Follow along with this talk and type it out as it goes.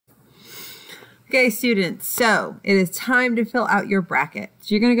Okay, students, so it is time to fill out your bracket.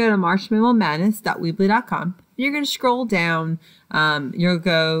 So you're going to go to marshmammalmadness.weebly.com. You're going to scroll down. You'll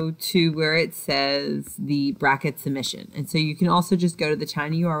go to where it says the bracket submission. And so you can also just go to the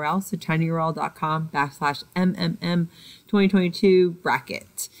Tiny URL. So tinyurl.com/MMM2022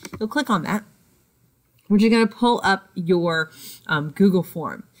 bracket. You'll click on that. Which you're going to pull up your Google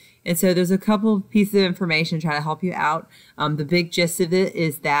form. And so there's a couple of pieces of information to try to help you out. The big gist of it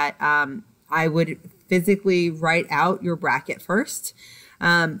is that I would physically write out your bracket first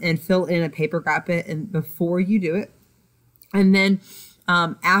and fill in a paper bracket and before you do it. And then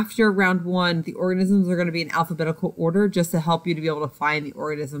after round one, the organisms are going to be in alphabetical order just to help you to be able to find the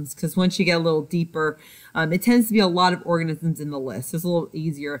organisms. Because once you get a little deeper, it tends to be a lot of organisms in the list. It's a little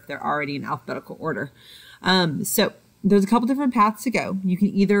easier if they're already in alphabetical order. So there's a couple different paths to go. You can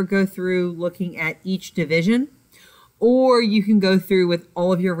either go through looking at each division, or you can go through with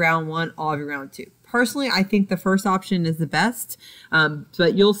all of your round one, all of your round two. Personally, I think the first option is the best,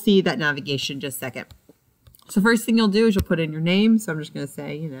 but you'll see that navigation in just a second. So first thing you'll do is you'll put in your name. So I'm just going to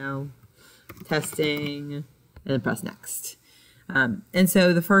say, testing, and then press next. And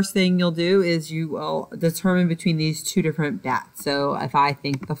so the first thing you'll do is you will determine between these two different bats. So if I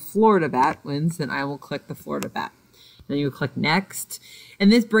think the Florida bat wins, then I will click the Florida bat. And then you'll click next.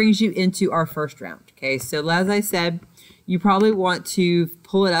 And this brings you into our first round. Okay, so as I said, you probably want to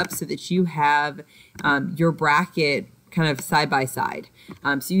pull it up so that you have your bracket kind of side by side.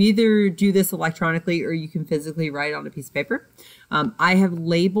 So you either do this electronically or you can physically write it on a piece of paper. I have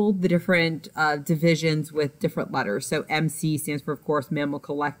labeled the different divisions with different letters. So MC stands for, of course, Mammal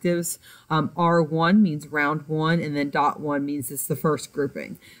Collectives. R1 means round one, and then .1 means it's the first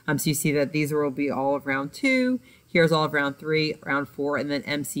grouping. So you see that these will be all of round two. Here's all of round three, round four, and then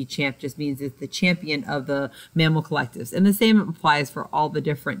MC Champ just means it's the champion of the Mammal Collectives. And the same applies for all the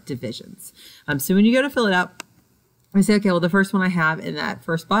different divisions. So when you go to fill it out, I say, okay, well, the first one I have in that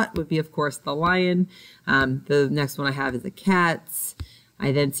first spot would be, of course, the lion. The next one I have is the cats.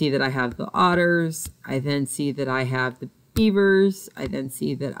 I then see that I have the otters. I then see that I have the beavers. I then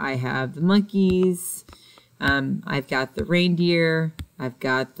see that I have the monkeys. I've got the reindeer. I've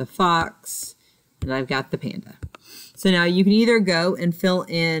got the fox. And I've got the panda. So now you can either go and fill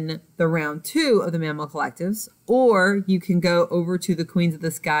in the round two of the Mammal Collectives, or you can go over to the Queens of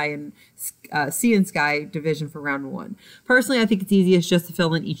the Sky and Sea and Sky division for round one. Personally, I think it's easiest just to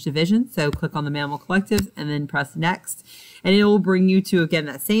fill in each division. So click on the Mammal Collectives and then press next. And it will bring you to, again,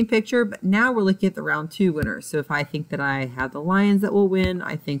 that same picture, but now we're looking at the round two winners. So if I think that I have the lions that will win,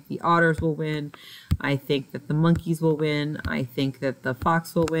 I think the otters will win, I think that the monkeys will win, I think that the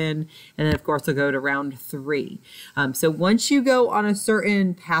fox will win, and then of course we'll go to round three. So once you go on a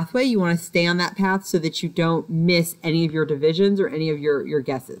certain pathway, you want to stay on that path so that you don't miss any of your divisions or any of your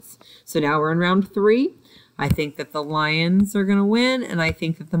guesses. So now we're in round three. I think that the lions are going to win, and I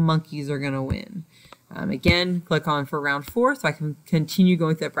think that the monkeys are going to win. Again, click on for round four so I can continue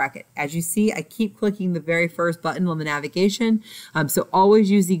going through that bracket. As you see, I keep clicking the very first button on the navigation. So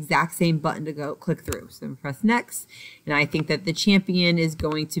always use the exact same button to go click through. So press next. And I think that the champion is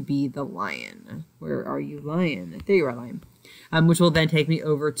going to be the lion. Where are you, lion? There you are, lion. Which will then take me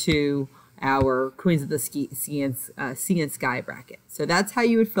over to our Queens of the Sea and Sky bracket. So that's how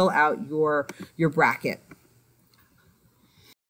you would fill out your bracket.